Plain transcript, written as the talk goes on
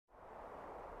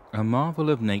A marvel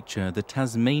of nature, the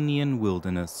Tasmanian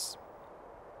wilderness.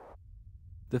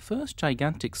 The first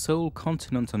gigantic sole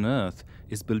continent on Earth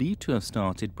is believed to have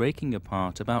started breaking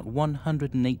apart about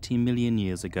 180 million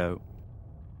years ago.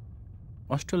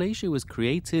 Australasia was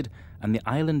created and the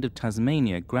island of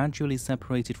Tasmania gradually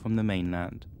separated from the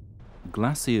mainland.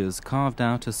 Glaciers carved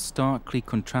out a starkly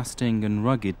contrasting and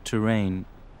rugged terrain.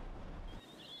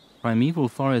 Primeval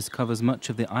forest covers much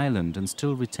of the island and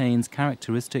still retains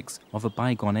characteristics of a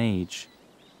bygone age.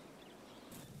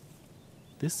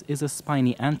 This is a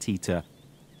spiny anteater.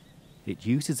 It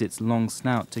uses its long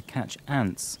snout to catch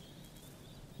ants.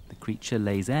 The creature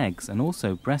lays eggs and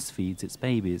also breastfeeds its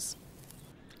babies.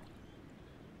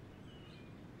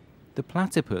 The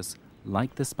platypus,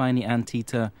 like the spiny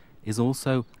anteater, is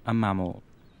also a mammal.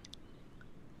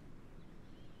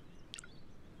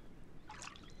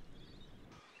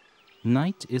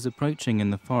 Night is approaching in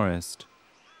the forest.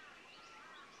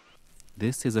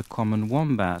 This is a common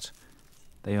wombat.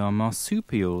 They are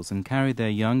marsupials and carry their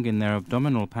young in their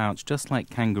abdominal pouch just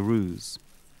like kangaroos.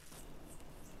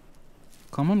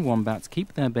 Common wombats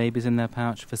keep their babies in their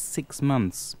pouch for 6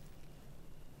 months.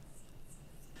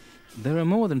 There are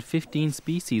more than 15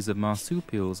 species of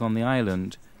marsupials on the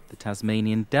island. The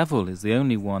Tasmanian devil is the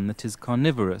only one that is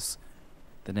carnivorous.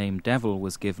 The name devil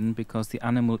was given because the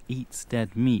animal eats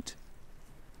dead meat.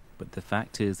 But the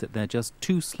fact is that they're just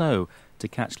too slow to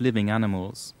catch living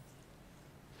animals.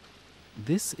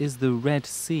 This is the Red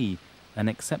Sea, an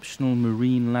exceptional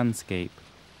marine landscape.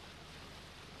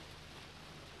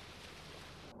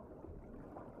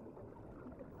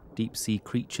 Deep-sea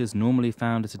creatures normally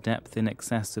found at a depth in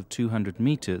excess of 200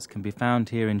 meters can be found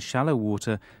here in shallow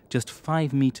water just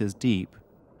 5 meters deep.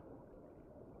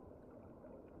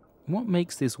 What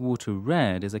makes this water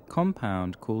red is a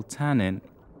compound called tannin.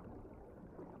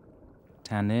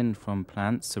 Tannin from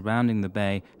plants surrounding the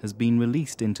bay has been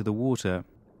released into the water.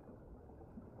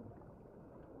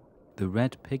 The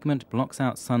red pigment blocks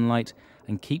out sunlight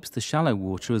and keeps the shallow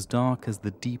water as dark as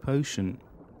the deep ocean.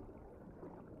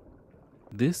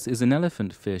 This is an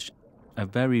elephant fish, a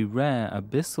very rare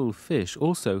abyssal fish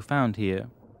also found here.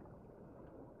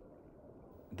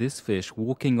 This fish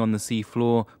walking on the sea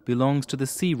floor belongs to the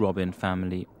sea robin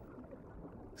family.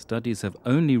 Studies have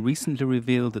only recently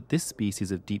revealed that this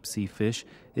species of deep-sea fish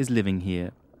is living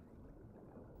here.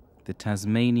 The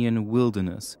Tasmanian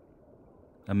wilderness,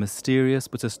 a mysterious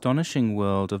but astonishing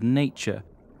world of nature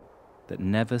that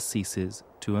never ceases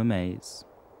to amaze.